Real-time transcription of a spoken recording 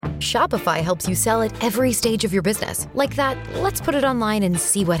Shopify helps you sell at every stage of your business. Like that, let's put it online and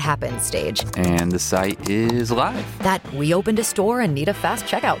see what happens stage. And the site is live. That we opened a store and need a fast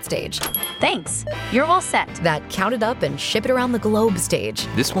checkout stage. Thanks. You're all set. That count it up and ship it around the globe stage.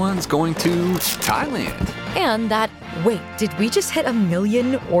 This one's going to Thailand. And that, wait, did we just hit 1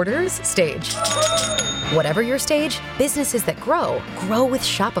 million orders stage? Whatever your stage, businesses that grow with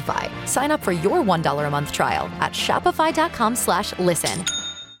Shopify. Sign up for your $1 a month trial at shopify.com/listen.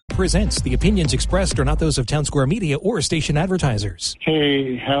 Presents. The opinions expressed are not those of Town Square Media or station advertisers.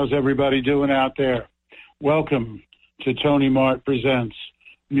 Hey, how's everybody doing out there? Welcome to Tony Mart Presents.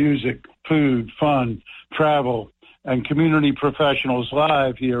 Music, food, fun, travel, and community professionals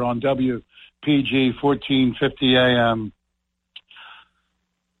live here on WPG 1450 AM,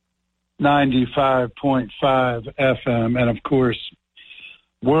 95.5 FM, and of course,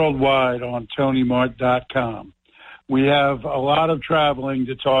 worldwide on TonyMart.com. We have a lot of traveling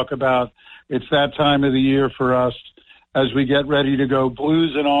to talk about. It's that time of the year for us as we get ready to go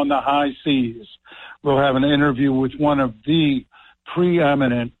bluesing on the high seas. We'll have an interview with one of the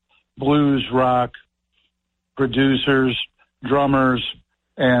preeminent blues rock producers, drummers,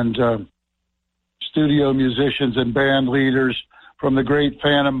 and studio musicians and band leaders from the great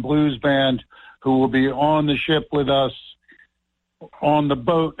Phantom Blues Band, who will be on the ship with us, on the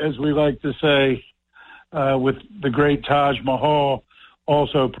boat, as we like to say, with the great Taj Mahal,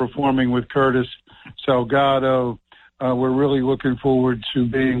 also performing with Curtis Salgado. We're really looking forward to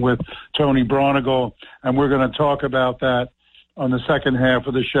being with Tony Bronigal, and we're going to talk about that on the second half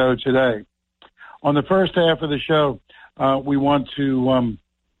of the show today. On the first half of the show, we want to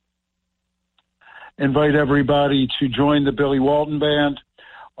invite everybody to join the Billy Walton Band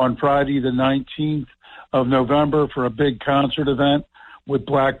on Friday the 19th of November for a big concert event with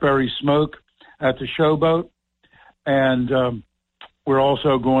Blackberry Smoke at the Showboat. And we're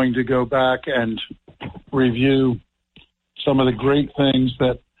also going to go back and review some of the great things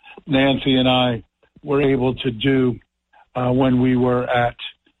that Nancy and I were able to do when we were at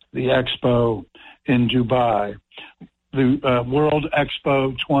the Expo in Dubai, the World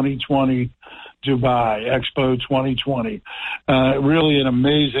Expo 2020, Dubai, Expo 2020. Really an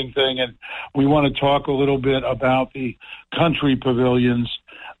amazing thing, and we want to talk a little bit about the country pavilions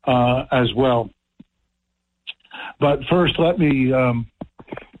as well. But first, let me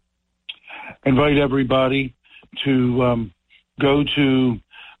invite everybody to go to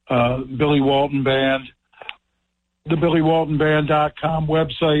Billy Walton Band, the BillyWaltonBand.com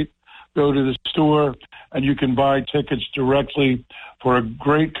website. Go to the store, and you can buy tickets directly for a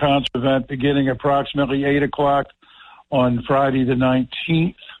great concert event beginning approximately 8 o'clock on Friday the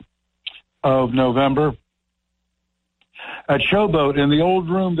 19th of November at Showboat in the old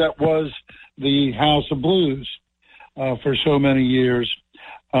room that was the House of Blues for so many years,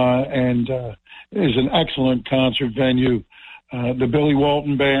 and is an excellent concert venue. The Billy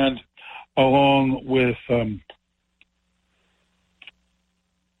Walton Band, along with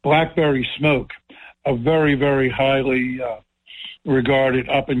Blackberry Smoke, a very, very highly regarded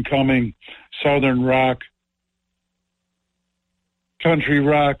up-and-coming Southern rock, country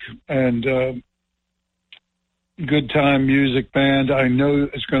rock, and good time music band. I know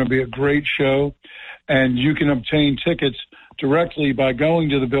it's going to be a great show, and you can obtain tickets directly by going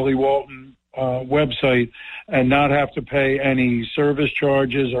to the Billy Walton website and not have to pay any service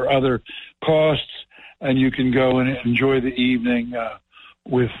charges or other costs, and you can go and enjoy the evening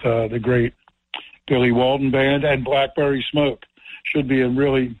with the great Billy Walton Band and Blackberry Smoke. Should be a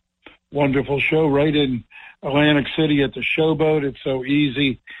really wonderful show right in Atlantic City at the Showboat. It's so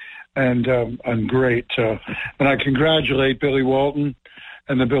easy and great. And I congratulate Billy Walton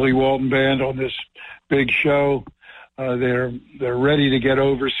and the Billy Walton Band on this big show. They're ready to get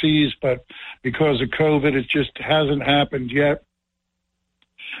overseas, but because of COVID, it just hasn't happened yet.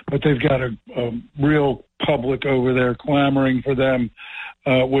 But they've got a real public over there clamoring for them,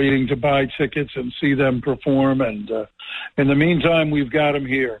 waiting to buy tickets and see them perform. And in the meantime, we've got them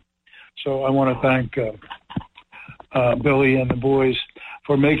here. So I want to thank Billy and the boys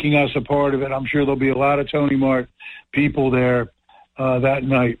for making us a part of it. I'm sure there'll be a lot of Tony Mart people there that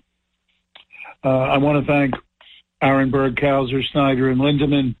night. I want to thank Arenberg, Kauser, Snyder, and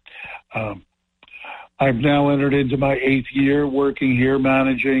Lindemann. I've now entered into my 8th year working here,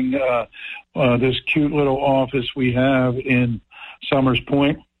 managing this cute little office we have in Summers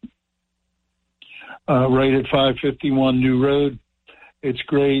Point, right at 551 New Road. It's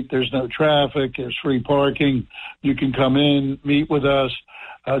great. There's no traffic. There's free parking. You can come in, meet with us.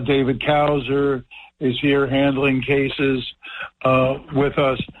 David Kauser is here handling cases with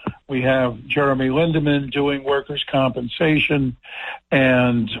us. We have Jeremy Lindemann doing workers' compensation,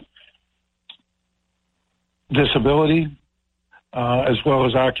 and disability, as well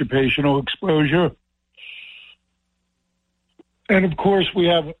as occupational exposure. And of course, we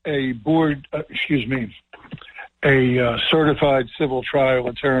have a certified civil trial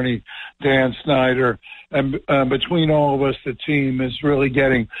attorney, Dan Snyder. And between all of us, the team is really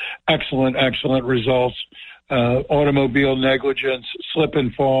getting excellent results. Automobile negligence, slip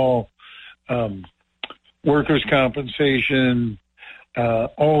and fall, workers' compensation,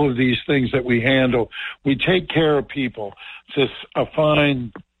 all of these things that we handle. We take care of people. It's a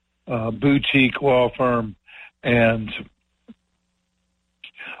fine boutique law firm. And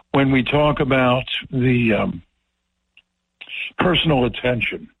when we talk about the personal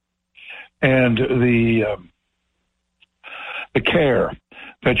attention and the care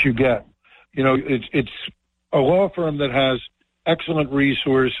that you get, it's a law firm that has excellent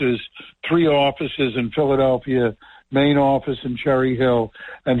resources, 3 offices in Philadelphia, main office in Cherry Hill,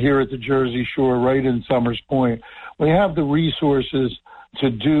 and here at the Jersey Shore right in Summers Point. We have the resources to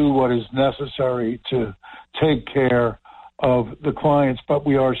do what is necessary to take care of the clients, but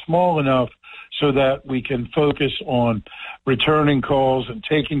we are small enough so that we can focus on returning calls and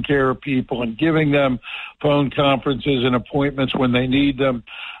taking care of people and giving them phone conferences and appointments when they need them.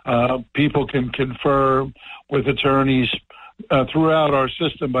 People can confer with attorneys throughout our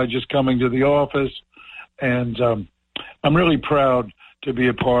system by just coming to the office, and I'm really proud to be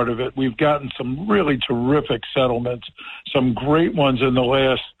a part of it. We've gotten some really terrific settlements, some great ones in the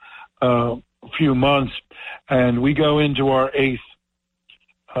last few months, and we go into our 8th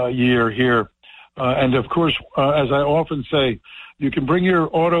year here. And of course, as I often say, you can bring your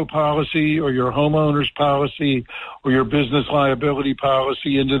auto policy or your homeowner's policy or your business liability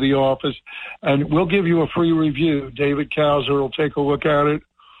policy into the office, and we'll give you a free review. David Kauser will take a look at it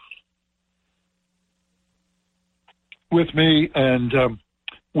with me, and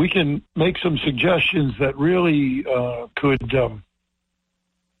we can make some suggestions that really could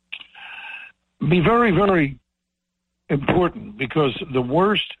be very, very important, because the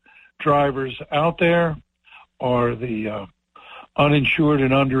worst drivers out there are the uninsured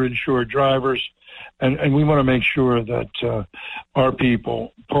and underinsured drivers, and we want to make sure that our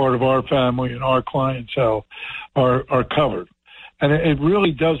people, part of our family and our clientele, are covered. And it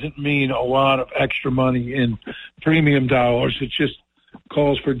really doesn't mean a lot of extra money in premium dollars. It just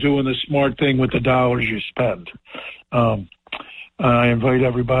calls for doing the smart thing with the dollars you spend. I invite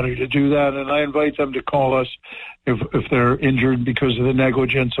everybody to do that, and I invite them to call us if they're injured because of the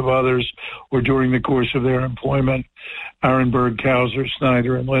negligence of others or during the course of their employment. Arenberg, Kauser,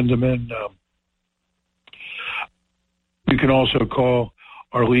 Snyder, and Lindemann. You can also call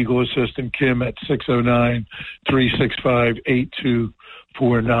our legal assistant, Kim, at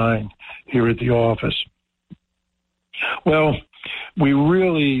 609-365-8249 here at the office. Well, we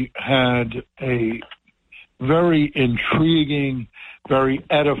really had a very intriguing, very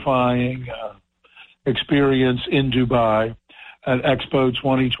edifying experience in Dubai at Expo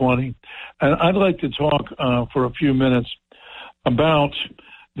 2020. And I'd like to talk for a few minutes about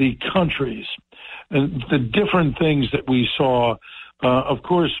the countries and the different things that we saw. Of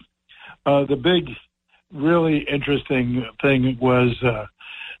course, the big, really interesting thing was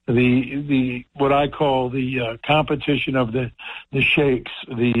the what I call the competition of the sheikhs,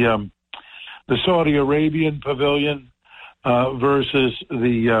 the Saudi Arabian pavilion versus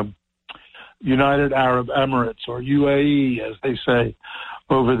the United Arab Emirates, or UAE, as they say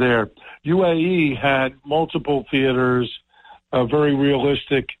over there. UAE had multiple theaters, very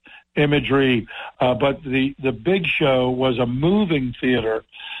realistic imagery, but the big show was a moving theater,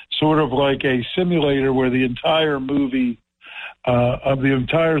 sort of like a simulator where the entire movie of the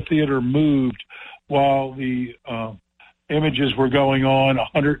entire theater moved while the images were going on.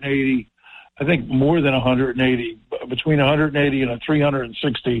 180, I think more than 180, between 180 and a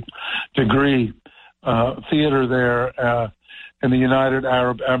 360 degree theater there in the United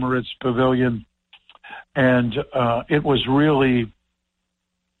Arab Emirates pavilion. And it was really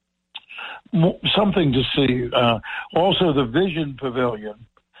something to see. Also the Vision Pavilion,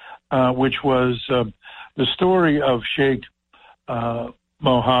 which was the story of Sheikh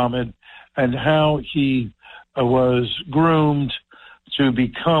Mohammed and how he was groomed to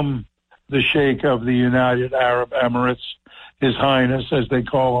become the Sheikh of the United Arab Emirates, His Highness, as they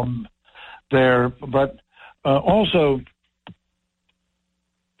call him there. But also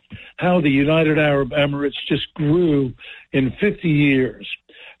how the United Arab Emirates just grew in 50 years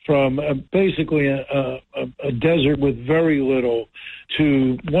from basically a desert with very little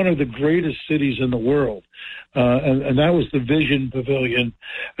to one of the greatest cities in the world. And that was the Vision Pavilion.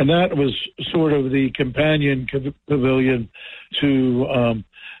 And that was sort of the companion pavilion to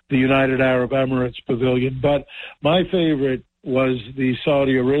the United Arab Emirates Pavilion. But my favorite was the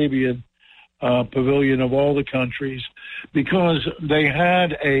Saudi Arabian pavilion of all the countries, because they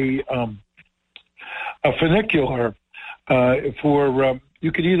had a funicular for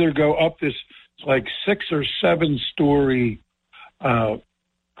you could either go up this like 6 or 7 story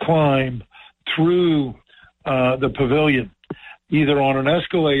climb through the pavilion, either on an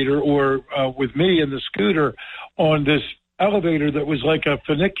escalator or with me in the scooter on this elevator that was like a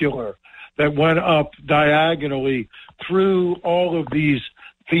funicular that went up diagonally through all of these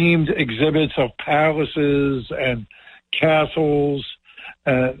themed exhibits of palaces and castles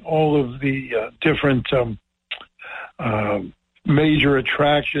and all of the different major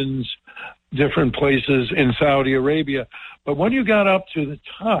attractions, different places in Saudi Arabia. But when you got up to the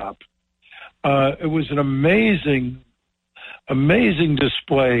top, it was an amazing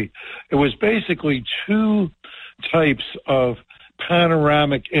display. It was basically 2 types of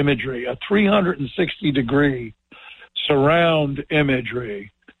panoramic imagery, a 360-degree surround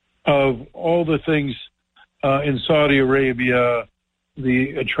imagery of all the things in Saudi Arabia,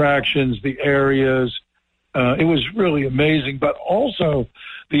 the attractions, the areas. It was really amazing. But also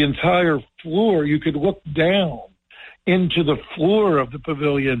the entire floor, you could look down into the floor of the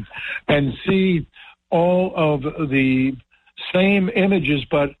pavilion and see all of the same images,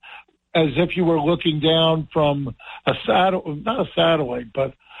 but as if you were looking down from not a satellite,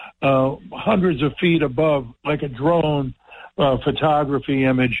 but hundreds of feet above, like a drone photography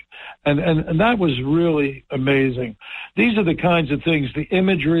image. And that was really amazing. These are the kinds of things, the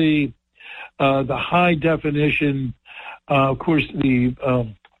imagery, the high definition, of course, the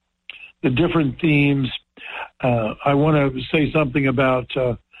different themes. I want to say something about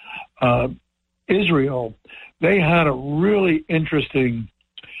Israel. They had a really interesting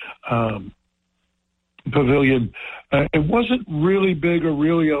pavilion. It wasn't really big or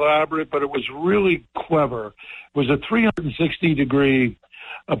really elaborate, but it was really clever. It was a 360-degree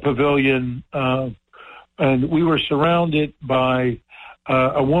pavilion, and we were surrounded by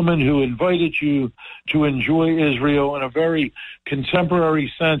a woman who invited you to enjoy Israel in a very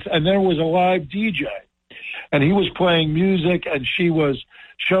contemporary sense. And there was a live DJ, and he was playing music, and she was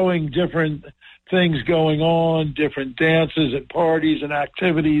showing different things going on, different dances and parties and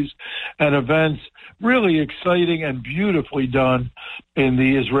activities and events. Really exciting and beautifully done in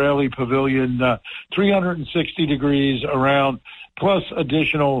the Israeli pavilion, 360 degrees around, plus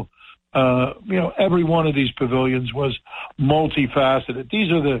additional, every one of these pavilions was multifaceted.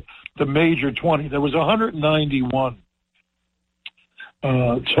 These are the major 20. There was 191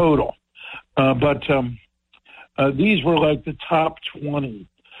 total, but these were like the top 20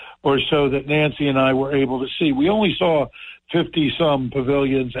 or so that Nancy and I were able to see. We only saw 50-some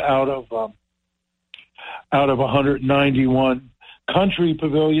pavilions out of 191 country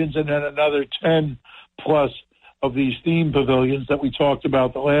pavilions, and then another 10 plus of these theme pavilions that we talked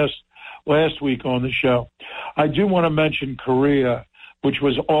about the last week on the show. I do want to mention Korea, which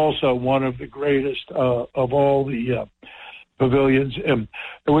was also one of the greatest of all the pavilions. It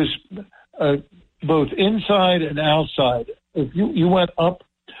was both inside and outside. If you went up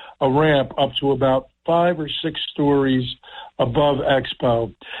a ramp up to about 5 or 6 stories above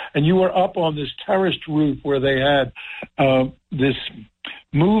Expo, and you were up on this terraced roof where they had this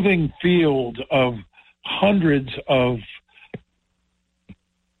moving field of hundreds of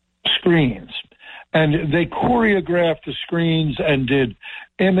screens, and they choreographed the screens and did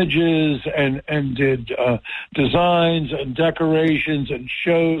images and did designs and decorations and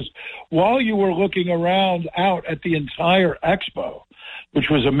shows while you were looking around out at the entire Expo, which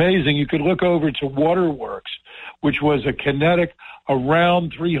was amazing. You could look over to Waterworks, which was a kinetic,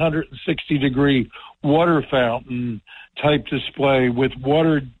 around 360-degree water fountain type display with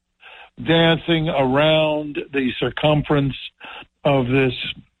water dancing around the circumference of this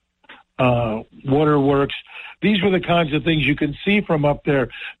Waterworks. These were the kinds of things you can see from up there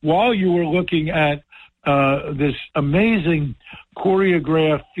while you were looking at this amazing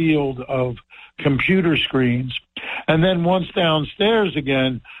choreographed field of computer screens. And then once downstairs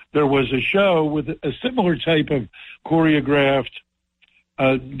again, there was a show with a similar type of choreographed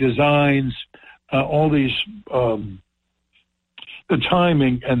designs, all these, the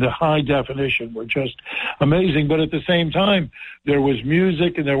timing and the high definition were just amazing. But at the same time, there was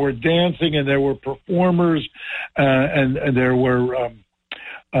music and there were dancing and there were performers and there were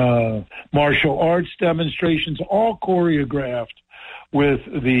martial arts demonstrations, all choreographed with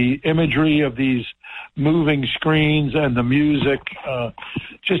the imagery of these moving screens and the music,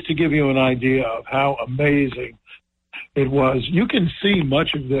 just to give you an idea of how amazing it was. You can see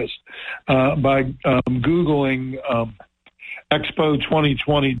much of this by Googling Expo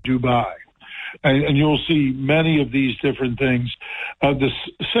 2020 Dubai. And you'll see many of these different things. The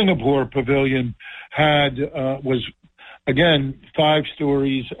Singapore pavilion was, again, 5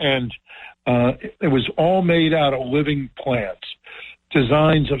 stories, and it was all made out of living plants,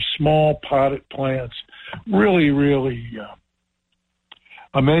 designs of small potted plants. Really, really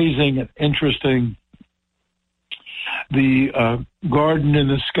amazing and interesting. The Garden in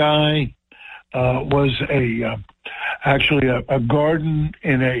the Sky was actually a garden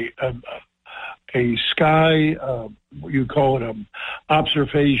in a sky, you call it an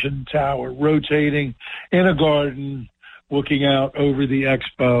observation tower, rotating in a garden, looking out over the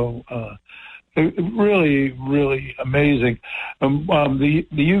expo. Really, really amazing. The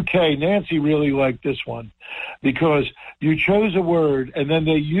UK, Nancy really liked this one because you chose a word and then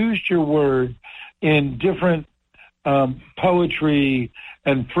they used your word in different poetry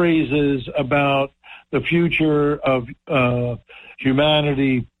and phrases about the future of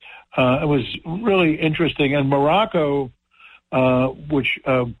humanity. It was really interesting. And Morocco, which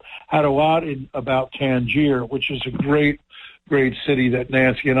had a lot about Tangier, which is a great city that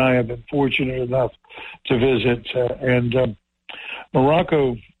Nancy and I have been fortunate enough to visit. And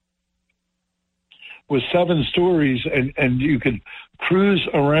Morocco was 7 stories, and you could cruise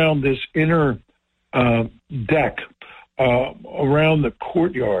around this inner deck around the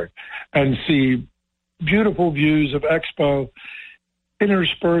courtyard and see beautiful views of Expo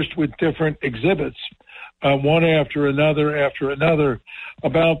interspersed with different exhibits, one after another,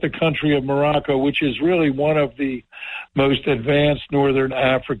 about the country of Morocco, which is really one of the most advanced northern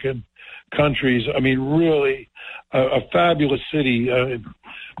African countries. I mean, really a fabulous city.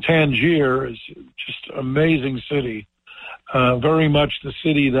 Tangier is just an amazing city, very much the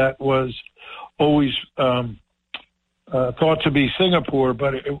city that was always thought to be Singapore,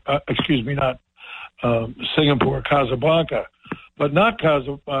 but not Singapore, Casablanca. But not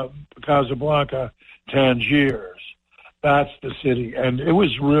Casablanca, Tangiers. That's the city. And it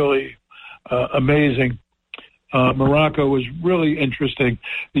was really amazing. Morocco was really interesting.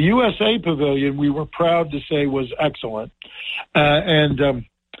 The USA Pavilion, we were proud to say, was excellent. And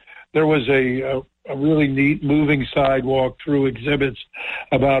there was a really neat moving sidewalk through exhibits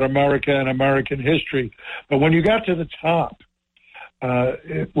about America and American history. But when you got to the top,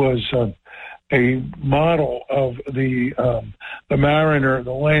 it was a model of the Mariner,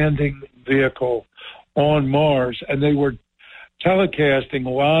 the landing vehicle on Mars, and they were telecasting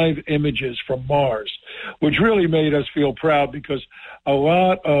live images from Mars, which really made us feel proud because a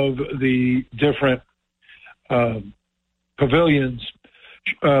lot of the different pavilions,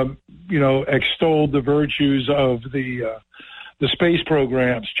 extolled the virtues of the space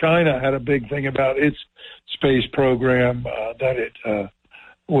programs. China had a big thing about its space program that it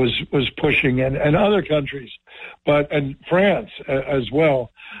was pushing, and other countries, and France as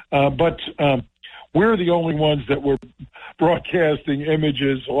well. But we're the only ones that were broadcasting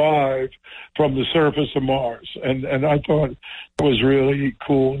images live from the surface of Mars, and I thought it was really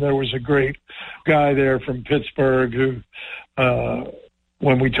cool. There was a great guy there from Pittsburgh who,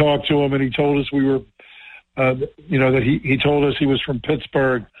 when we talked to him and he told us we were, that he told us he was from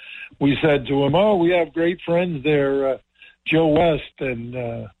Pittsburgh, we said to him, "Oh, we have great friends there, Joe West and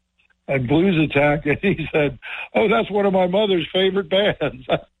Blues Attack," and he said, "Oh, that's one of my mother's favorite bands."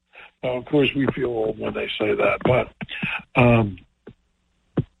 Well, of course, we feel old when they say that, but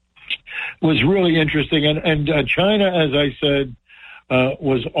it was really interesting. And China, as I said,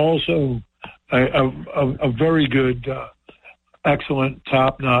 was also a very good, excellent,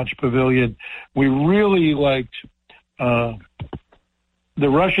 top-notch pavilion. We really liked the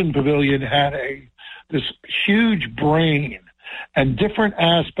Russian pavilion had this huge brain, and different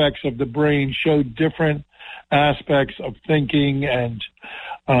aspects of the brain showed different aspects of thinking, and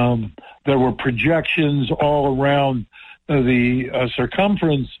there were projections all around the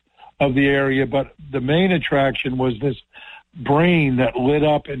circumference of the area, but the main attraction was this brain that lit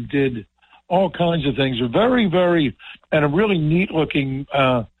up and did all kinds of things. Very, very, and a really neat-looking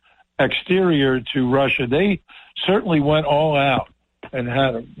exterior to Russia. They certainly went all out and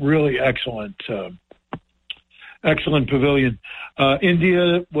had a really excellent pavilion.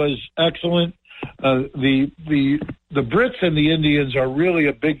 India was excellent. The Brits and the Indians are really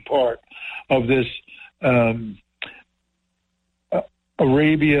a big part of this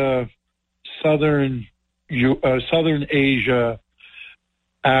Arabia, Southern Asia,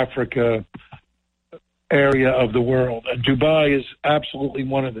 Africa area of the world. And Dubai is absolutely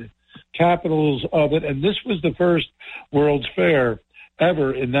one of the capitals of it. And this was the first World's Fair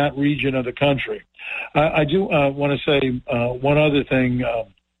ever in that region of the country. I do want to say one other thing.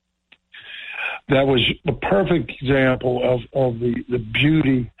 that was a perfect example of the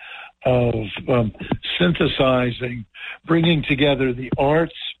beauty of synthesizing, bringing together the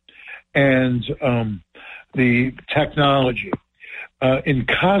arts and the technology. In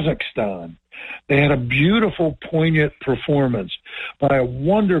Kazakhstan, they had a beautiful, poignant performance by a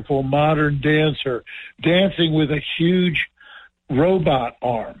wonderful modern dancer dancing with a huge robot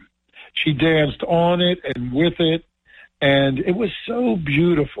arm. She danced on it and with it, and it was so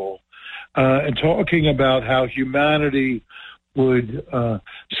beautiful. And talking about how humanity would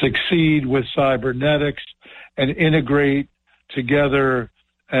succeed with cybernetics and integrate together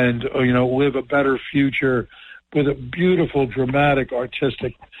and, live a better future with a beautiful, dramatic,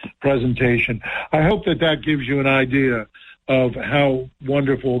 artistic presentation. I hope that gives you an idea of how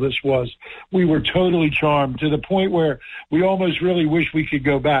wonderful this was. We were totally charmed to the point where we almost really wish we could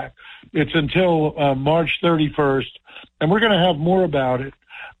go back. It's until March 31st, and we're going to have more about it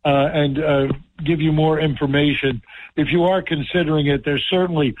and give you more information. If you are considering it, there's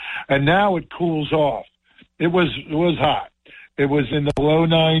certainly, and now it cools off. It was hot. It was in the low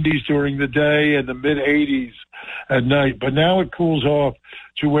 90s during the day and the mid 80s at night, but now it cools off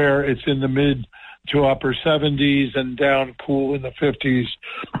to where it's in the mid to upper 70s and down cool in the 50s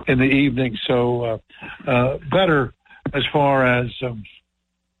in the evening. So better as far as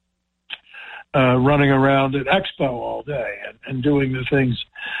running around at Expo all day and doing the things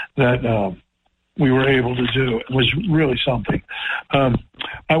that we were able to do. It was really something.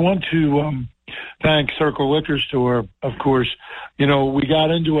 I want to thank Circle Liquor Store, of course. We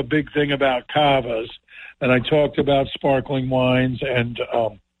got into a big thing about cavas, and I talked about sparkling wines, and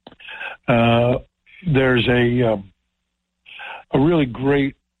there's a really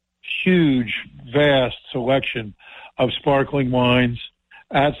great, huge, vast selection of sparkling wines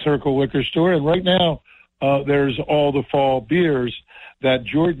at Circle Liquor Store. And right now, there's all the fall beers that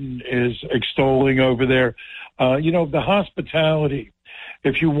Jordan is extolling over there. The hospitality,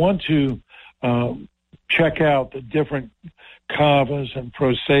 if you want to check out the different cavas and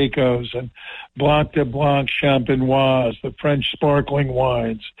proseccos and Blanc de Blanc champenoise, the French sparkling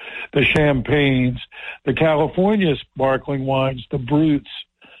wines, the champagnes, the California sparkling wines, the brutes,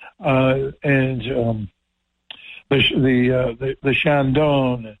 and the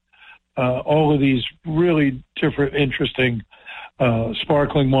Chandon, all of these really different, interesting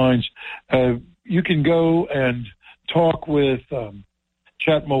sparkling wines. You can go and talk with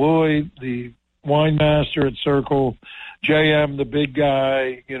Chet Malloy, the wine master at Circle, JM, the big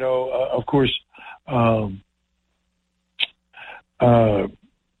guy, of course, Jeanette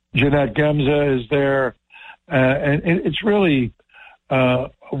Gemza is there. And it's really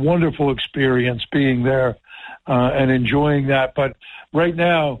a wonderful experience being there and enjoying that. But right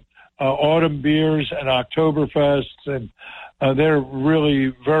now, autumn beers and Oktoberfests, and they're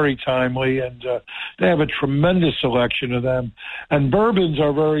really very timely, and they have a tremendous selection of them. And bourbons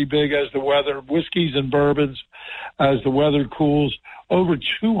are very big as the weather, whiskeys and bourbons as the weather cools. Over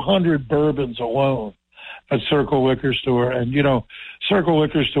 200 bourbons alone at Circle Liquor Store. And, Circle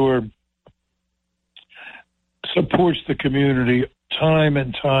Liquor Store supports the community time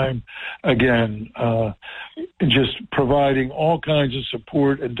and time again, just providing all kinds of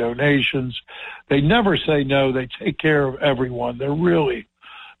support and donations. They never say no. They take care of everyone. They're really,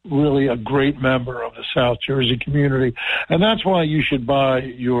 really a great member of the South Jersey community. And that's why you should buy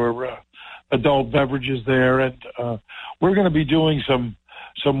your adult beverages there. And we're going to be doing some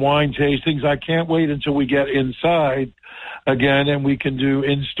wine tastings. I can't wait until we get inside again and we can do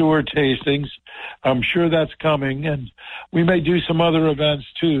in-store tastings. I'm sure that's coming, and we may do some other events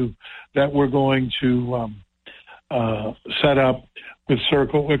too that we're going to set up with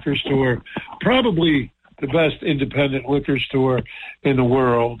Circle Liquor Store, probably the best independent liquor store in the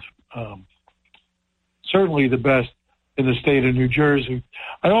world, certainly the best in the state of New Jersey.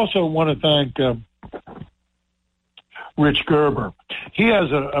 I also want to thank Rich Gerber. He's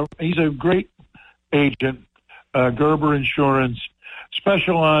a great agent, Gerber Insurance,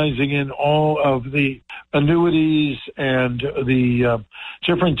 specializing in all of the annuities and the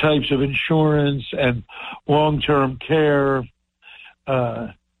different types of insurance and long-term care.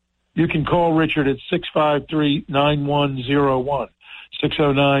 You can call Richard at 653-9101,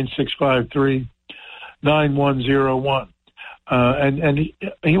 609-653-9101. And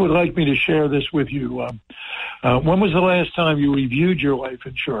he would like me to share this with you. When was the last time you reviewed your life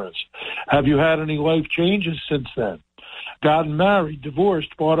insurance? Have you had any life changes since then? Gotten married,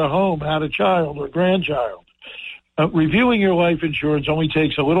 divorced, bought a home, had a child or grandchild? Reviewing your life insurance only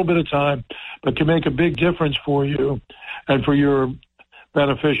takes a little bit of time, but can make a big difference for you and for your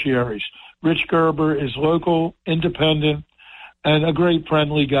beneficiaries. Rich Gerber is local, independent, and a great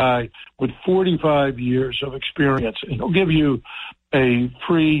friendly guy with 45 years of experience. And he'll give you a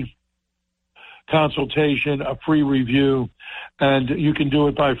free consultation, a free review, and you can do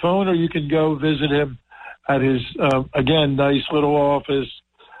it by phone or you can go visit him at his, again, nice little office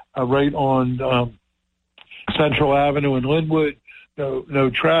right on Central Avenue in Linwood. No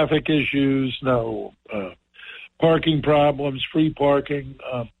traffic issues, no parking problems, free parking.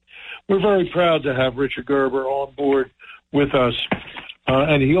 We're very proud to have Richard Gerber on board with us.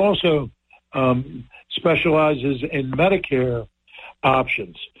 And he also specializes in Medicare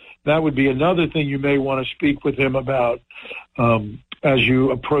options. That would be another thing you may want to speak with him about as you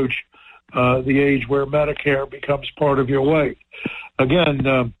approach the age where Medicare becomes part of your life.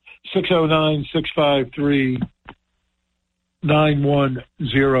 Again,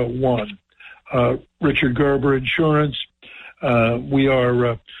 609-653-9101. Richard Gerber Insurance. We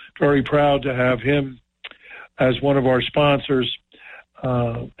are very proud to have him as one of our sponsors.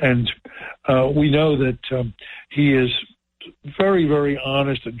 And we know that he is very, very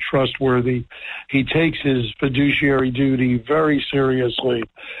honest and trustworthy. He takes his fiduciary duty very seriously,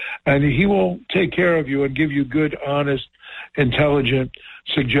 and he will take care of you and give you good, honest, intelligent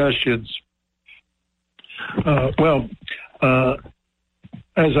suggestions. As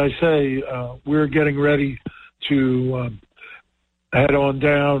I say, we're getting ready to head on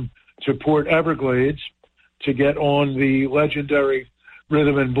down to Port Everglades to get on the legendary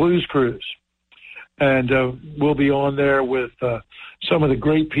Rhythm and Blues Cruise. And we'll be on there with some of the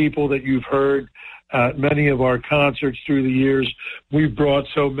great people that you've heard at many of our concerts through the years. We've brought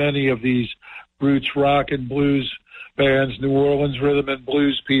so many of these roots rock and blues bands, New Orleans rhythm and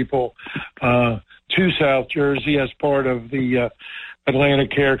blues people, to South Jersey as part of the Atlantic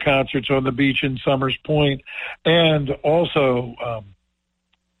Care concerts on the beach in Summers Point, and also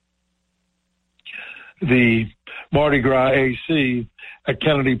the Mardi Gras AC at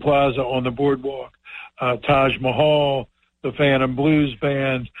Kennedy Plaza on the boardwalk. Taj Mahal, the Phantom Blues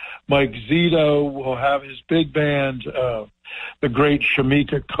Band, Mike Zito will have his big band. The great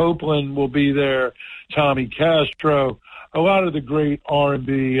Shamika Copeland will be there. Tommy Castro, a lot of the great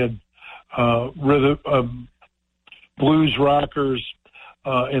R&B and rhythm, blues rockers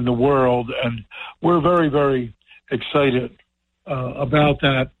in the world, and we're very, very excited about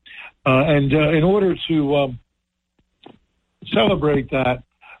that. And in order to celebrate that,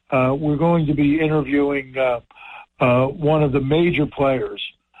 we're going to be interviewing one of the major players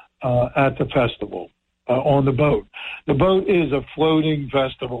at the festival on the boat. The boat is a floating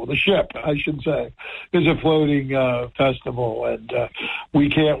festival. The ship, I should say, is a floating festival, and we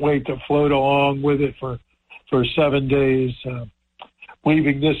can't wait to float along with it for 7 days.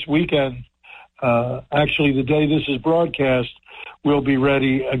 Leaving this weekend, actually the day this is broadcast, we'll be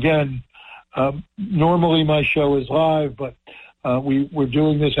ready again. Normally my show is live, but we're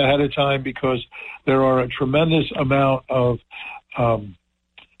doing this ahead of time because there are a tremendous amount of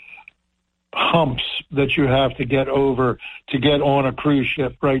humps that you have to get over to get on a cruise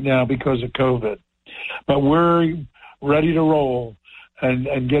ship right now because of COVID. But we're ready to roll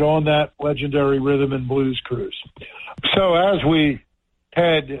and get on that legendary Rhythm and Blues Cruise. So as we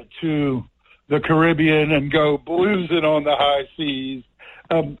head to the Caribbean and go bluesing on the high seas,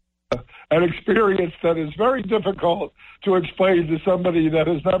 an experience that is very difficult to explain to somebody that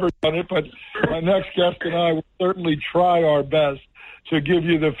has never done it, but my next guest and I will certainly try our best to give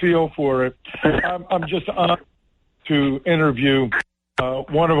you the feel for it. I'm just honored to interview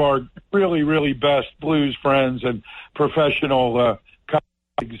one of our really, really best blues friends and professional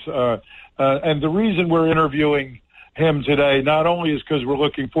colleagues. And the reason we're interviewing him today not only is because we're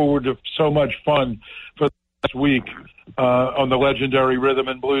looking forward to so much fun for this week on the legendary Rhythm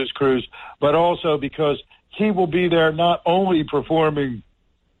and Blues Cruise, but also because he will be there not only performing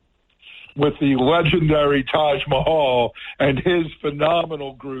with the legendary Taj Mahal and his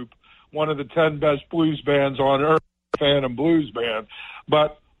phenomenal group, one of the 10 best blues bands on earth, Phantom Blues Band,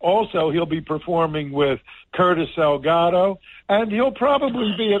 but also he'll be performing with Curtis Salgado, and he'll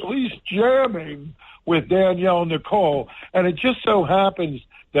probably be at least jamming with Danielle Nicole. And it just so happens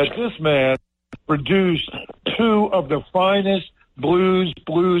that this man produced two of the finest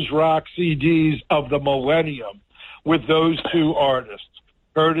blues rock CDs of the millennium with those two artists,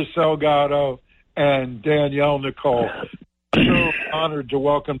 Curtis Salgado and Danielle Nicole. So honored to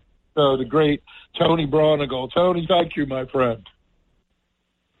welcome the great Tony Bronigal. Tony, thank you, my friend.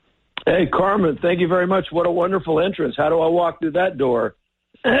 Hey, Carmen, thank you very much. What a wonderful entrance. How do I walk through that door?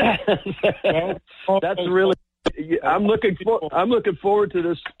 That's really. I'm looking forward to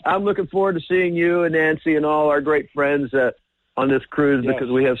this. I'm looking forward to seeing you and Nancy and all our great friends on this cruise, because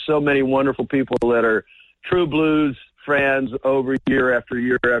we have so many wonderful people that are true blues fans over year after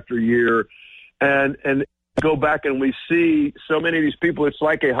year after year, and go back and we see so many of these people. It's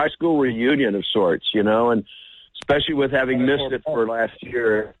like a high school reunion of sorts, you know, and especially with having missed it for last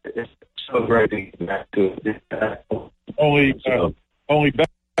year, it's so great to get back to it. Only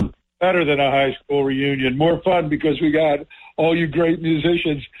better than a high school reunion. More fun because we got all you great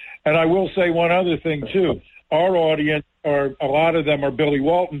musicians. And I will say one other thing, too. Our audience, a lot of them are Billy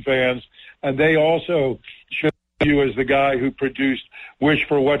Walton fans, and they also show you as the guy who produced Wish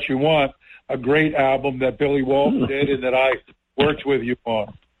for What You Want, a great album that Billy Walton did and that I worked with you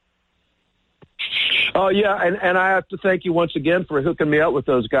on. Oh, yeah, and I have to thank you once again for hooking me up with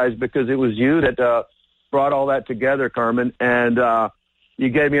those guys, because it was you that brought all that together, Carmen, and you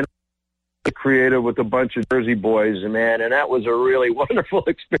gave me an creative with a bunch of Jersey boys, man, and that was a really wonderful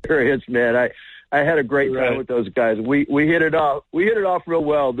experience, man. I had a great time with those guys. We hit it off. We hit it off real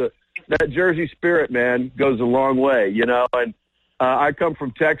well. That Jersey spirit, man, goes a long way, you know. And I come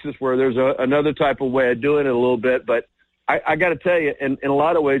from Texas, where there's another type of way of doing it a little bit, but I got to tell you, in a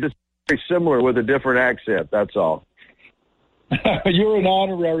lot of ways, it's very similar with a different accent. That's all. You're an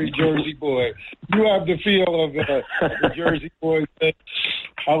honorary Jersey boy. You have the feel of the Jersey boy.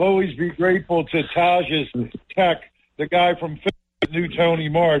 I'll always be grateful to Taj's Tech, the guy from New Tony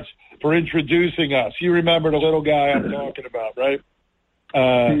Mart's, for introducing us. You remember the little guy I'm talking about, right?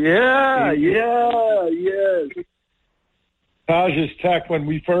 Yes. Taj's Tech when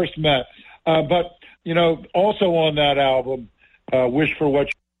we first met. But, you know, also on that album, Wish for What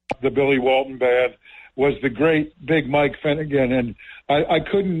You Want, the Billy Walton Band, was the great big Mike Finnegan. And I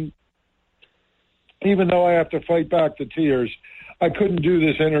couldn't, even though I have to fight back the tears, I couldn't do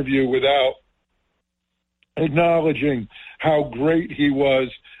this interview without acknowledging how great he was.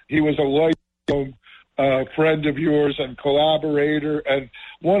 He was a lifelong friend of yours and collaborator, and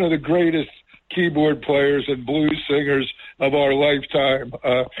one of the greatest keyboard players and blues singers of our lifetime.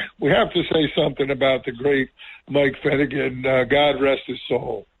 We have to say something about the great Mike Finnegan. God rest his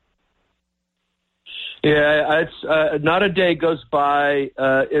soul. Yeah, it's not a day goes by,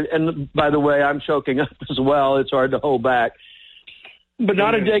 and by the way, I'm choking up as well. It's hard to hold back. But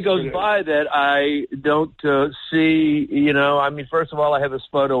not a day goes by that I don't see, you know, I mean, first of all, I have his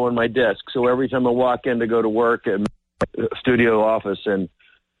photo on my desk. So every time I walk in to go to work in my studio office and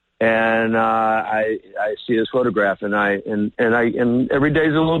I see his photograph and every day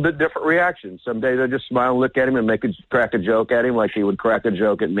is a little bit different reaction. Some days I just smile and look at him and crack a joke at him like he would crack a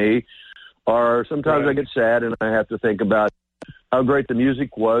joke at me. Or sometimes I get sad and I have to think about how great the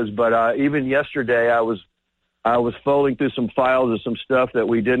music was. But even yesterday I was folding through some files of some stuff that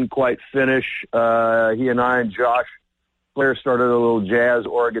we didn't quite finish. He and I and Josh Blair started a little jazz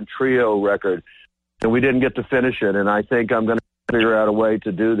organ trio record, and we didn't get to finish it. And I think I'm going to figure out a way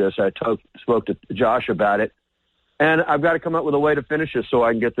to do this. I spoke to Josh about it, and I've got to come up with a way to finish it so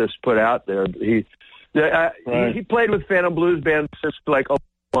I can get this put out there. He played with Phantom Blues Band since like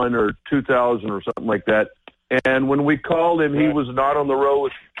 2001 or 2000 or something like that. And when we called him, he was not on the road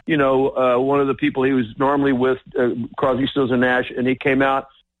with, you know, one of the people he was normally with, Crosby, Stills, and Nash, and he came out.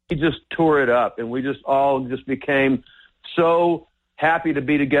 He just tore it up, and we just all just became so happy to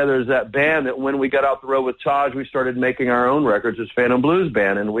be together as that band that when we got out the road with Taj, we started making our own records as Phantom Blues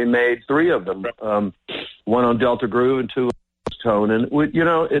Band, and we made 3 of them, one on Delta Groove and 2 on Tone. And, you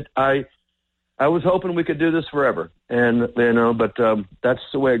know, I was hoping we could do this forever, and you know, but that's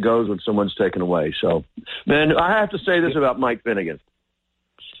the way it goes when someone's taken away. So, man, I have to say this about Mike Finnegan.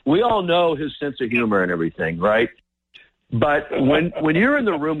 We all know his sense of humor and everything, right? But when you're in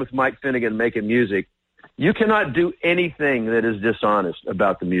the room with Mike Finnegan making music, you cannot do anything that is dishonest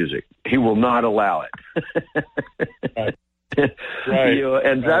about the music. He will not allow it. Right. You know,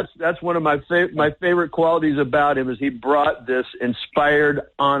 and that's one of my favorite qualities about him is he brought this inspired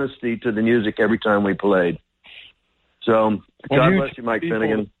honesty to the music every time we played. So God bless you, Mike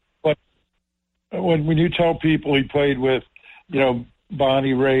Finnegan. When you tell people he played with, you know,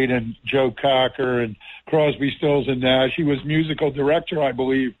 Bonnie Raitt and Joe Cocker and Crosby, Stills, and Nash, he was musical director, I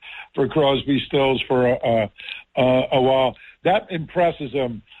believe, for Crosby, Stills for a while. That impresses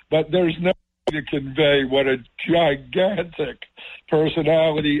him, but there's no to convey what a gigantic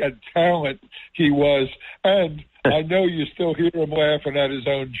personality and talent he was. And I know you still hear him laughing at his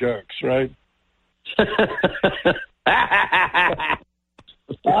own jokes, right?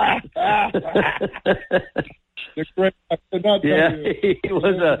 Yeah, he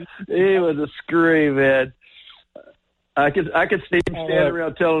was a scream, man. I could see him standing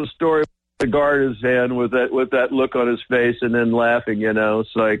around telling a story with the guard in his hand with that look on his face and then laughing, you know.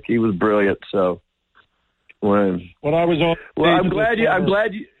 It's like he was brilliant. So when I was on, I'm glad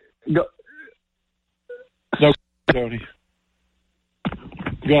you go. No, Tony.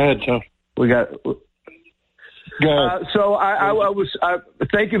 Go ahead, Tony. Go ahead. So I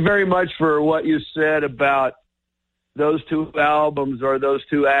thank you very much for what you said about those two albums or those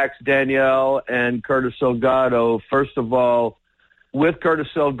two acts, Danielle and Curtis Salgado. First of all, with Curtis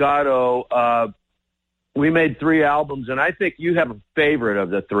Salgado, we made 3 albums, and I think you have a favorite of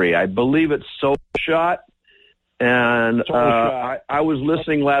the 3. I believe it's Soul Shot. And I was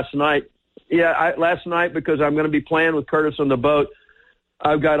listening last night. Yeah, last night, because I'm going to be playing with Curtis on the boat.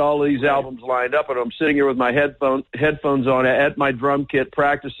 I've got all of these albums lined up, and I'm sitting here with my headphones on at my drum kit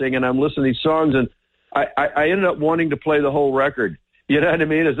practicing, and I'm listening to these songs, and I ended up wanting to play the whole record. You know what I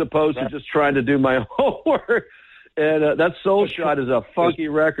mean? As opposed to just trying to do my homework. And that Soul Shot is a funky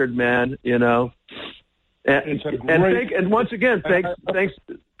record, man. You know. And once again,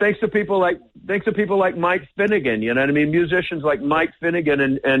 thanks to people like Mike Finnegan. You know what I mean? Musicians like Mike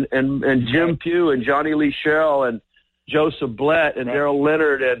Finnegan and Jim Pugh and Johnny Lee Shell and Joseph Blett and Daryl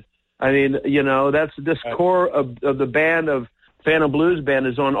Leonard. And I mean, you know, that's this core of the band of Phantom Blues Band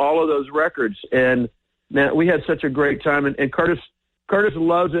is on all of those records. And man, we had such a great time. And Curtis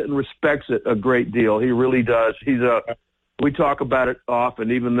loves it and respects it a great deal. He really does. We talk about it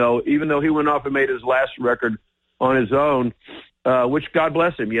often, even though he went off and made his last record on his own, which God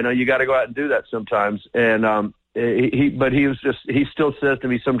bless him. You know, you got to go out and do that sometimes. And he still says to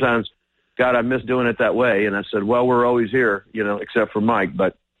me sometimes, God, I miss doing it that way. And I said, well, we're always here, you know, except for Mike.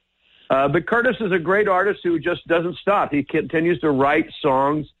 But Curtis is a great artist who just doesn't stop. He continues to write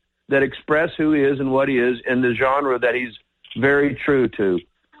songs that express who he is and what he is in the genre that he's very true to.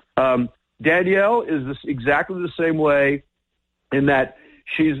 Danielle is exactly the same way, in that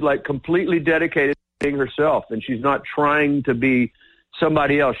she's like completely dedicated to being herself, and she's not trying to be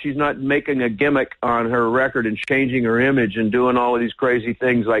somebody else. She's not making a gimmick on her record and changing her image and doing all of these crazy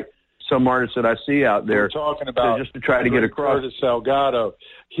things like some artists that I see out there. We're talking about just to try to get across. Curtis Salgado.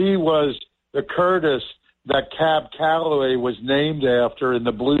 He was the Curtis that Cab Calloway was named after in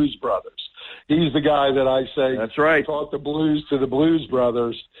the Blues Brothers. He's the guy that I say that's right. taught the blues to the Blues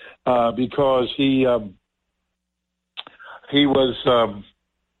Brothers because he was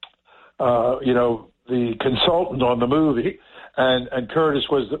you know, the consultant on the movie, and Curtis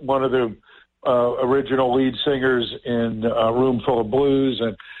was one of the original lead singers in Room Full of Blues,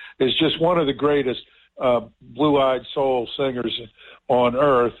 and is just one of the greatest blue-eyed soul singers on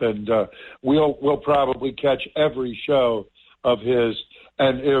earth. And we'll probably catch every show of his.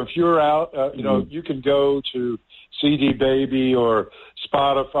 And if you're out, you know, you can go to CD Baby or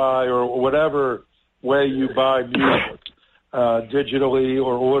Spotify or whatever way you buy music, digitally,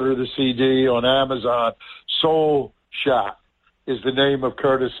 or order the CD on Amazon. Soul Shot is the name of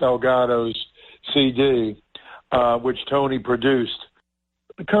Curtis Salgado's CD, which Tony produced.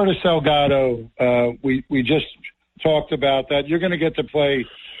 Curtis Salgado, we just talked about that. You're going to get to play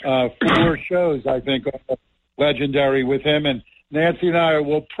 4 shows, I think, on Legendary with him, and Nancy and I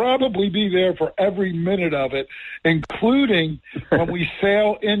will probably be there for every minute of it, including when we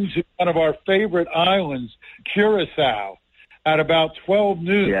sail into one of our favorite islands, Curacao, at about 12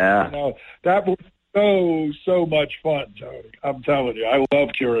 noon. Yeah. You know, that was so much fun, Tony. I'm telling you, I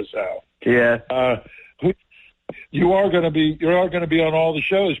love Curacao. Yeah. You are going to be on all the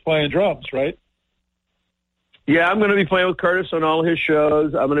shows playing drums, right? Yeah, I'm going to be playing with Curtis on all his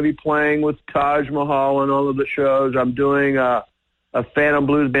shows. I'm going to be playing with Taj Mahal on all of the shows. I'm doing a Phantom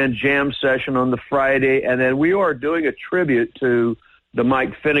Blues Band jam session on the Friday, and then we are doing a tribute to the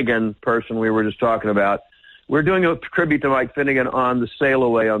Mike Finnegan person we were just talking about. We're doing a tribute to Mike Finnegan on the Sail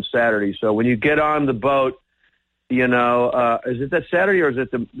Away on Saturday. So when you get on the boat, you know, is it that Saturday or is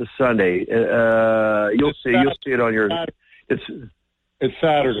it the Sunday? You'll see it on your. It's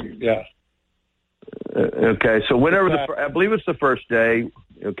Saturday. Yeah. Okay, so whenever I believe it's the first day.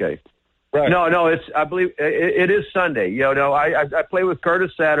 Okay. Right. No, I believe it is Sunday. You know, I play with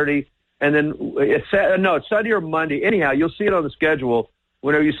Curtis Saturday, and then it's Sunday or Monday. Anyhow, you'll see it on the schedule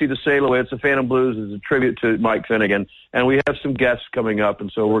whenever you see the Sail Away. It's the Phantom Blues. It's a tribute to Mike Finnegan, and we have some guests coming up,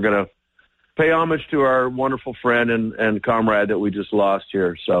 and so we're going to pay homage to our wonderful friend and comrade that we just lost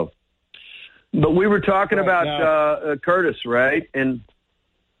here. So, but we were talking about Curtis, right? And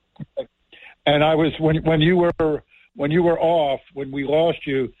I was when you were off, when we lost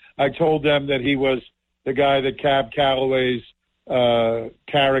you, I told them that he was the guy that Cab Calloway's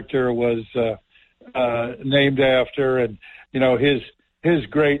character was named after, and you know his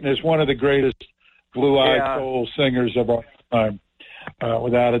greatness, one of the greatest blue-eyed soul singers of our time,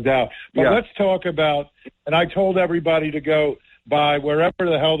 without a doubt. But let's talk about, and I told everybody to go buy wherever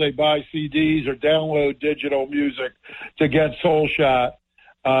the hell they buy CDs or download digital music to get Soul Shot.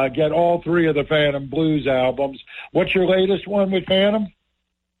 Get all three of the Phantom Blues albums. What's your latest one with Phantom?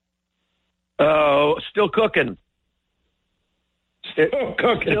 Oh, Still Cooking. Still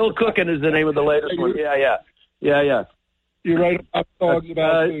Cooking is the name of the latest one. Yeah. You write songs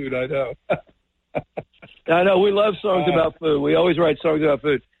about food, I know. I know, we love songs about food. We always write songs about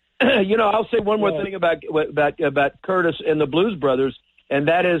food. I'll say one more thing about Curtis and the Blues Brothers, and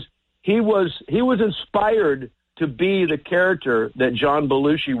that is he was inspired to be the character that John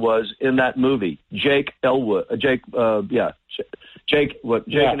Belushi was in that movie, Jake and Elwood,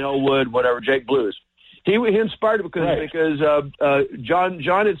 whatever, Jake Blues. He inspired because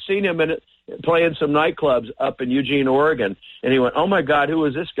John had seen him playing some nightclubs up in Eugene, Oregon, and he went, "Oh my God, who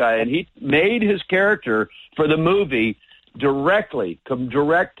is this guy?" And he made his character for the movie direct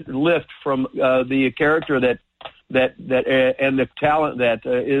lift from the character that and the talent that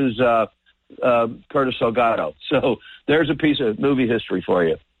is Curtis Salgado. So there's a piece of movie history for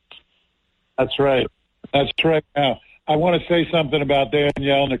you. That's right. Now, I want to say something about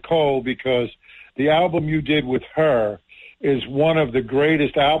Danielle Nicole, because the album you did with her is one of the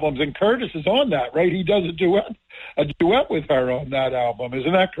greatest albums, and Curtis is on that, right? He does a duet with her on that album.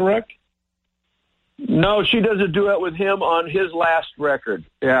 Isn't that correct? No, she does a duet with him on his last record.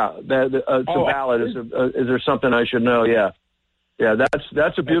 Yeah, it's a ballad. Is there something I should know? Yeah,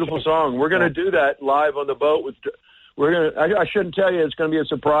 that's a beautiful song. We're going to do that live on the boat. I shouldn't tell you, it's going to be a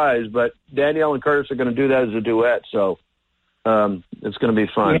surprise, but Danielle and Curtis are going to do that as a duet. So it's going to be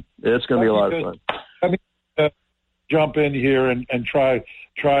fun. It's going to be a lot of fun. Let me jump in here and try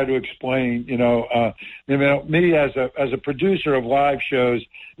to explain. Me as a producer of live shows,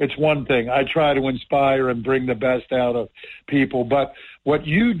 it's one thing. I try to inspire and bring the best out of people. But what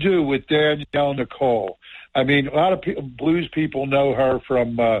you do with Danielle Nicole, I mean, a lot of blues people know her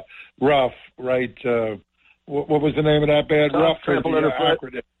from Rough, right? What was the name of that band? Tough, Rough. Trampled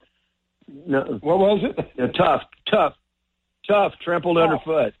Underfoot. No. What was it? Yeah, Tough, Trampled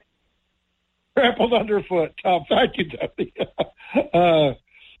Underfoot. Trampled Underfoot. Tough. Thank you, Debbie.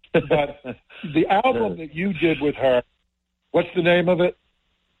 But the album that you did with her, what's the name of it?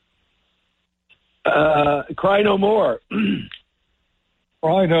 Cry No More.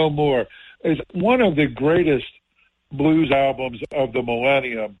 Cry No More is one of the greatest blues albums of the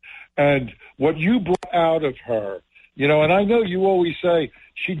millennium. And what you brought out of her, and I know you always say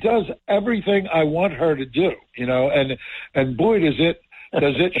she does everything I want her to do, and boy, does it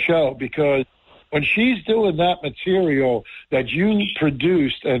show, because when she's doing that material that you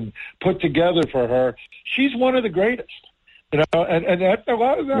produced and put together for her, she's one of the greatest, and that, a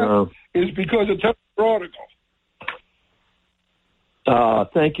lot of that is because of Tony Prodigal.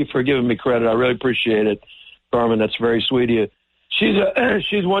 Thank you for giving me credit. I really appreciate it, Carmen. That's very sweet of you. She's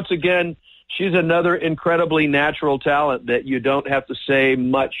once again, she's another incredibly natural talent that you don't have to say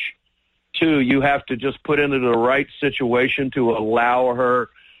much to. You have to just put into the right situation to allow her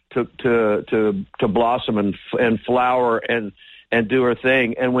to blossom and flower and do her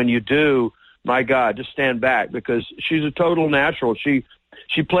thing. And when you do, my God, just stand back, because she's a total natural. She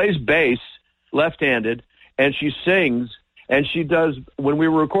plays bass left-handed, and she sings. And she does, when we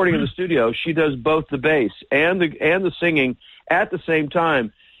were recording in the studio, she does both the bass and the singing at the same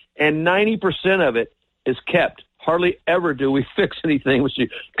time. And 90% of it is kept. Hardly ever do we fix anything with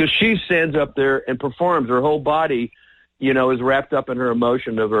because she stands up there and performs. Her whole body, is wrapped up in her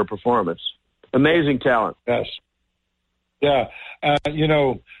emotion of her performance. Amazing talent. Yes. Yeah.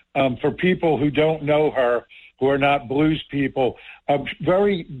 For people who don't know her, who are not blues people, a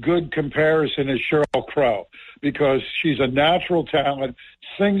very good comparison is Sheryl Crow, because she's a natural talent,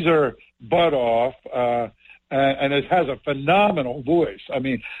 sings her butt off, and it has a phenomenal voice. I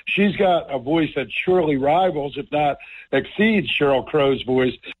mean, she's got a voice that surely rivals, if not exceeds, Sheryl Crow's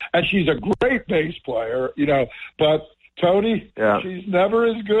voice, and she's a great bass player, But Tony, she's never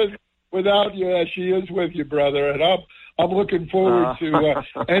as good without you as she is with you, brother. And I'm looking forward to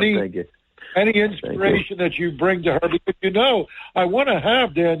any inspiration that you bring to her, because I want to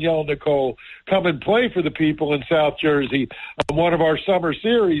have Danielle Nicole come and play for the people in South Jersey on one of our summer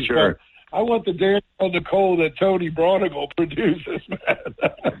series. Sure. But I want the Danielle Nicole that Tony Prodigal produces, man.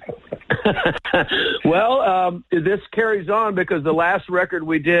 Well, this carries on, because the last record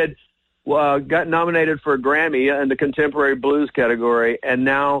we did got nominated for a Grammy in the contemporary blues category, and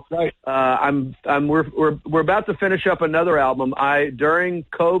now we're about to finish up another album. During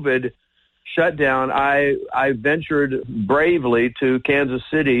COVID shutdown, I ventured bravely to Kansas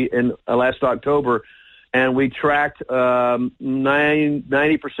City in last October, and we tracked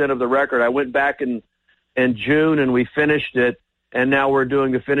 90% of the record. I went back in June, and we finished it, and now we're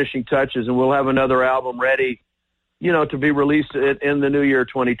doing the finishing touches, and we'll have another album ready to be released in the new year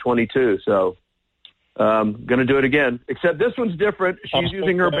 2022. So going to do it again, except this one's different. She's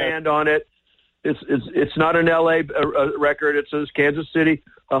using her band on it. It's not an LA record. It's a Kansas City,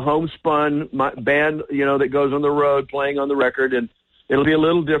 a homespun band, that goes on the road playing on the record, and it'll be a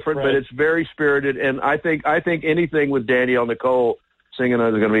little different, but it's very spirited. And I think anything with Danielle Nicole singing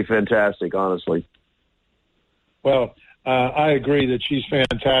is going to be fantastic, honestly. Well, I agree that she's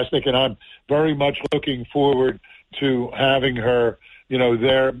fantastic, and I'm very much looking forward to having her,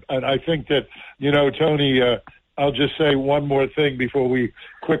 there. And I think that, Tony, I'll just say one more thing before we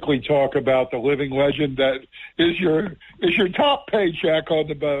quickly talk about the living legend that is your top paycheck on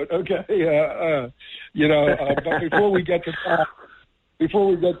the boat. Okay, but before we get to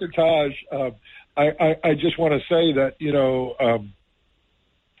Taj, I just want to say that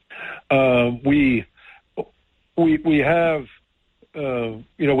we have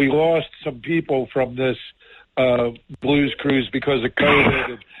we lost some people from this blues cruise because of COVID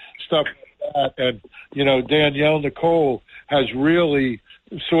and stuff like that, and Danielle Nicole has really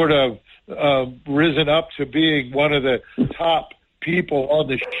sort of risen up to being one of the top people on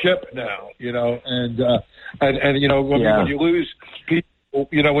the ship now, and when you lose people,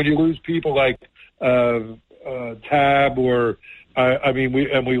 when you lose people like Tab, or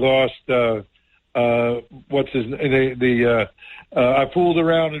we lost what's his name? I fooled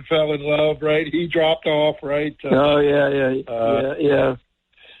around and fell in love, right? He dropped off, right? Yeah.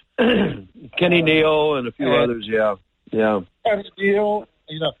 Kenny Neal and a few others, yeah. Kenny Neal,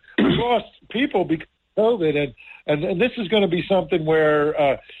 we lost people because of COVID, and this is going to be something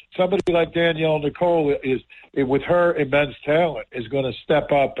where somebody like Danielle Nicole is, with her immense talent, is going to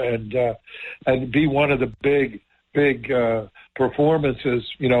step up and be one of the big performances,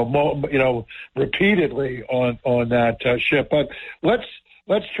 repeatedly on that ship. But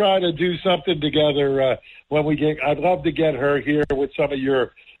let's try to do something together when we get. I'd love to get her here with some of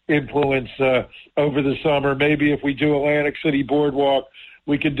your influence over the summer. Maybe if we do Atlantic City Boardwalk,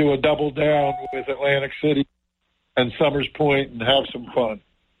 we could do a double down with Atlantic City and Summers Point and have some fun.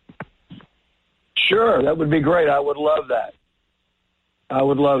 Sure, that would be great. I would love that.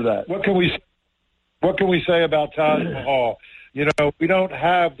 What can we say about Taj Mahal? We don't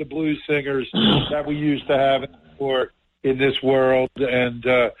have the blues singers that we used to have in this world, and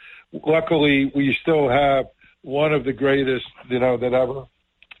luckily we still have one of the greatest, that ever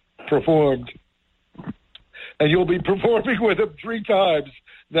performed. And you'll be performing with him 3 times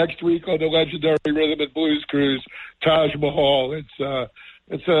next week on the legendary Rhythm and Blues Cruise, Taj Mahal. It's a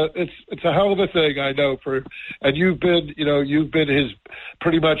hell of a thing, I know. And you've been his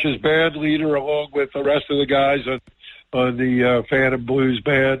pretty much his band leader along with the rest of the guys on the Phantom Blues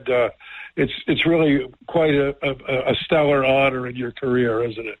Band. It's really quite a stellar honor in your career,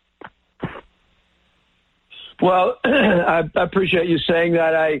 isn't it? Well, I appreciate you saying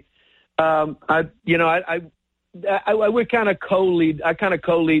that. I would kind of co-lead. I kind of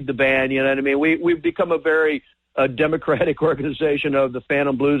co-lead the band. You know what I mean? We've become a very democratic organization of the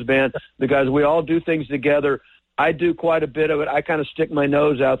Phantom Blues Band. The guys, we all do things together. I do quite a bit of it. I kind of stick my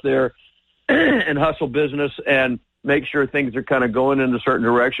nose out there and hustle business and make sure things are kind of going in a certain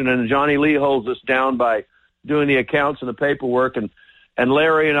direction. And Johnny Lee holds us down by doing the accounts and the paperwork. And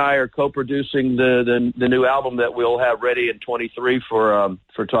Larry and I are co-producing the new album that we'll have ready in 23 for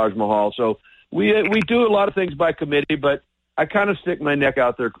Taj Mahal. So we do a lot of things by committee, but I kind of stick my neck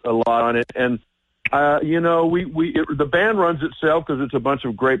out there a lot on it. And the band runs itself because it's a bunch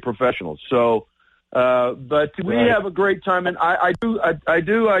of great professionals. So, but we have a great time, and I do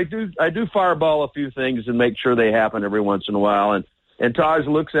fireball a few things and make sure they happen every once in a while. And Taj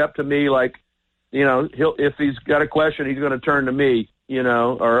looks up to me like, if he's got a question, he's going to turn to me,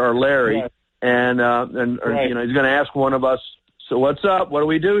 or Larry, and he's going to ask one of us. So what's up? What do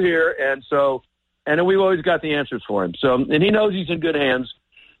we do here? And then we've always got the answers for him. So, and he knows he's in good hands.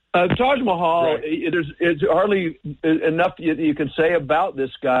 Taj Mahal, it's hardly enough you can say about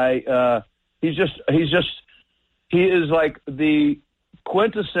this guy. He is like the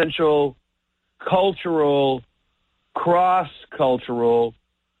quintessential cultural, cross-cultural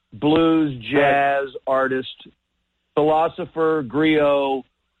blues, jazz artist, philosopher, griot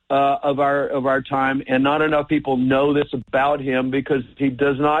of our time, and not enough people know this about him because he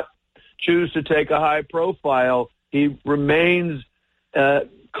does not choose to take a high profile. He remains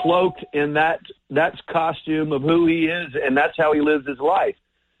cloaked in that costume of who he is, and that's how he lives his life,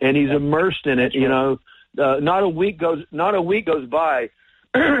 and he's immersed in it. Not a week goes by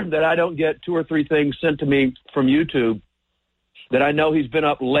that I don't get 2 or 3 things sent to me from YouTube that I know he's been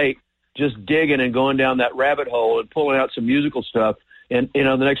up late just digging and going down that rabbit hole and pulling out some musical stuff. And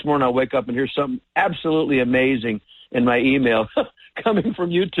the next morning I wake up and hear something absolutely amazing. in my email coming from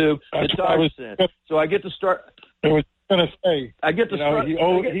YouTube that That's Taj sent. So I get to start. I was going to say, I get to start. He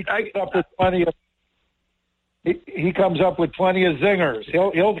comes up with plenty of. He comes up with plenty of zingers.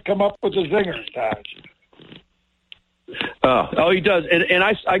 He'll come up with the zingers, Taj. Oh, he does. And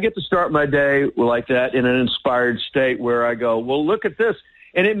I get to start my day like that in an inspired state where I go, well, look at this.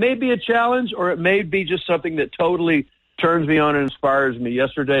 And it may be a challenge or it may be just something that totally turns me on and inspires me.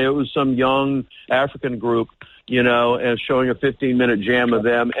 Yesterday, it was some young African group, and showing a 15-minute jam of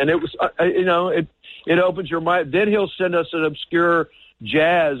them. And it was, it opens your mind. Then he'll send us an obscure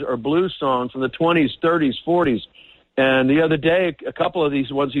jazz or blues song from the 20s, 30s, 40s. And the other day, a couple of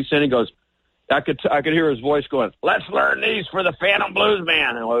these ones he sent, he goes, I could hear his voice going, let's learn these for the Phantom Blues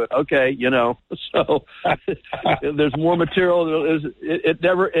Man. And I went, okay, so there's more material. It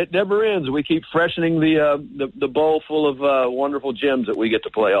never ends. We keep freshening the bowl full of wonderful gems that we get to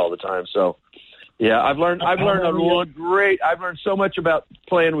play all the time. So, yeah, I've learned so much about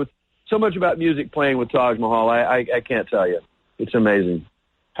music playing with Taj Mahal. I can't tell you. It's amazing.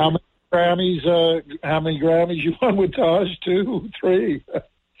 How many Grammys you won with Taj? 2, 3?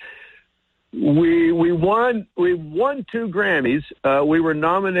 We won 2 Grammys. We were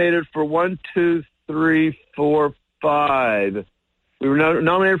nominated for 1, 2, 3, 4, 5. We were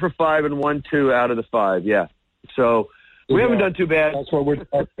nominated for 5 and won 2 out of the 5. Yeah. So we haven't done too bad. That's what we're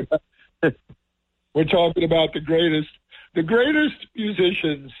talking about. We're talking about the greatest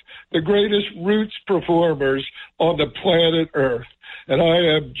musicians, the greatest roots performers on the planet Earth. And I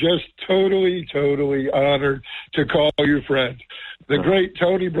am just totally, totally honored to call you friend. The great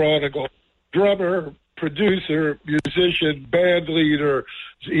Tony Mart, drummer, producer, musician, band leader.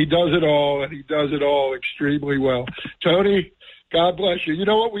 He does it all, and he does it all extremely well. Tony, God bless you. You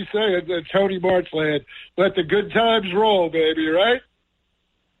know what we say in Tony Mart's land? Let the good times roll, baby, right?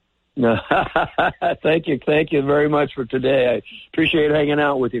 Thank you very much for today. I appreciate hanging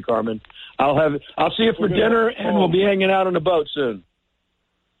out with you, Carmen. I'll see you for dinner, and we'll be hanging out on the boat soon.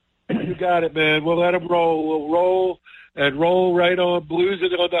 You got it, man. We'll let them roll. We'll roll and roll right on, blues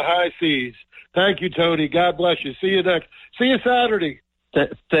it on the high seas. Thank you, Tony. God bless you. See you Saturday.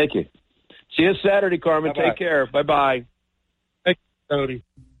 Thank you. See you Saturday, Carmen. Bye-bye. Take care. Bye-bye. Thank you, Tony.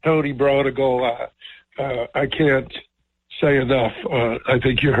 Tony Mart. I can't say enough. I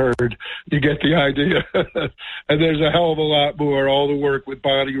think you heard. You get the idea. And there's a hell of a lot more. All the work with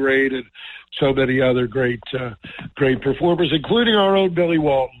Bonnie Raitt and so many other great performers, including our own Billy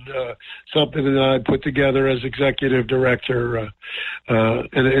Walton, something that I put together as executive director. And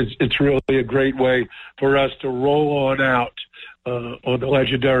it's really a great way for us to roll on out on the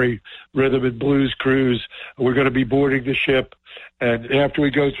legendary Rhythm and Blues Cruise. We're going to be boarding the ship. And after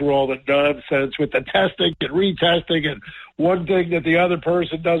we go through all the nonsense with the testing and retesting and one thing that the other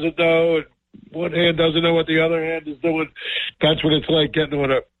person doesn't know and one hand doesn't know what the other hand is doing, that's what it's like getting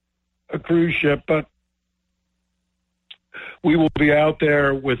on a cruise ship. But we will be out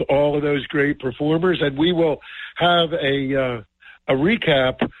there with all of those great performers, and we will have a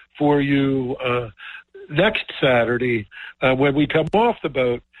recap for you next Saturday when we come off the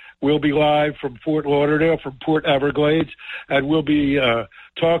boat. We'll be live from Fort Lauderdale, from Port Everglades, and we'll be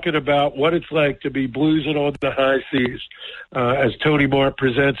talking about what it's like to be bluesing on the high seas as Tony Mart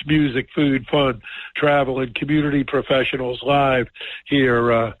presents music, food, fun, travel, and community professionals live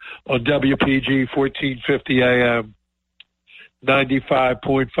here on WPG 1450 AM,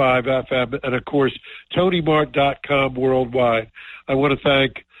 95.5 FM, and, of course, TonyMart.com worldwide. I want to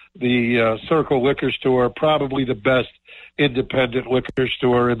thank the Circle Liquor Store, probably the best independent liquor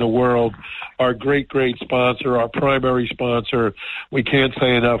store in the world, our great sponsor, our primary sponsor. We can't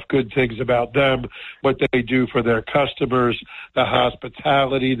say enough good things about them, what they do for their customers, the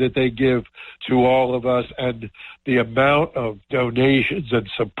hospitality that they give to all of us, and the amount of donations and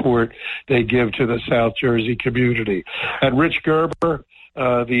support they give to the South Jersey community. And Rich Gerber,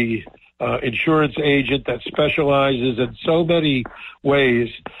 the insurance agent that specializes in so many ways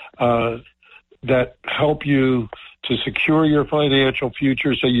that help you to secure your financial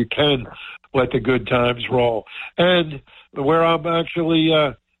future so you can let the good times roll. And where I'm actually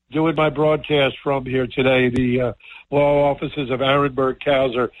doing my broadcast from here today, the law offices of Arenberg,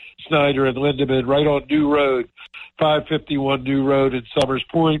 Kauser, Snyder, and Lindemann, right on New Road, 551 New Road in Summers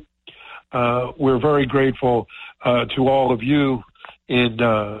Point. We're very grateful to all of you in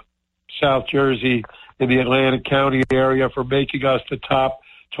South Jersey, in the Atlantic County area, for making us the top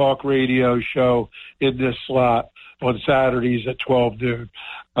talk radio show in this slot on Saturdays at 12 noon.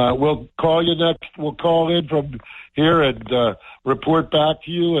 We'll call you next. We'll call in from here and report back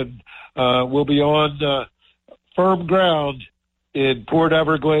to you, and we'll be on firm ground in Port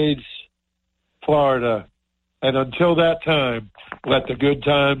Everglades, Florida, And until that time, let the good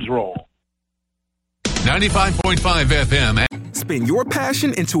times roll. 95.5 FM. Spin your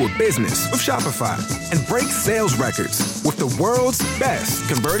passion into a business with Shopify and break sales records with the world's best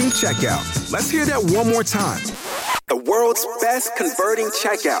converting checkout. Let's hear that one more time. The world's best converting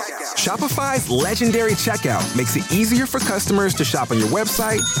checkout. Shopify's legendary checkout makes it easier for customers to shop on your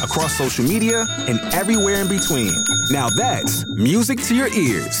website, across social media, and everywhere in between. Now that's music to your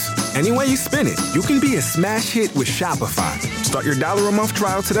ears. Any way you spin it, you can be a smash hit with Shopify. Start your $1 a month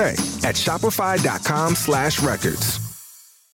trial today at shopify.com/records.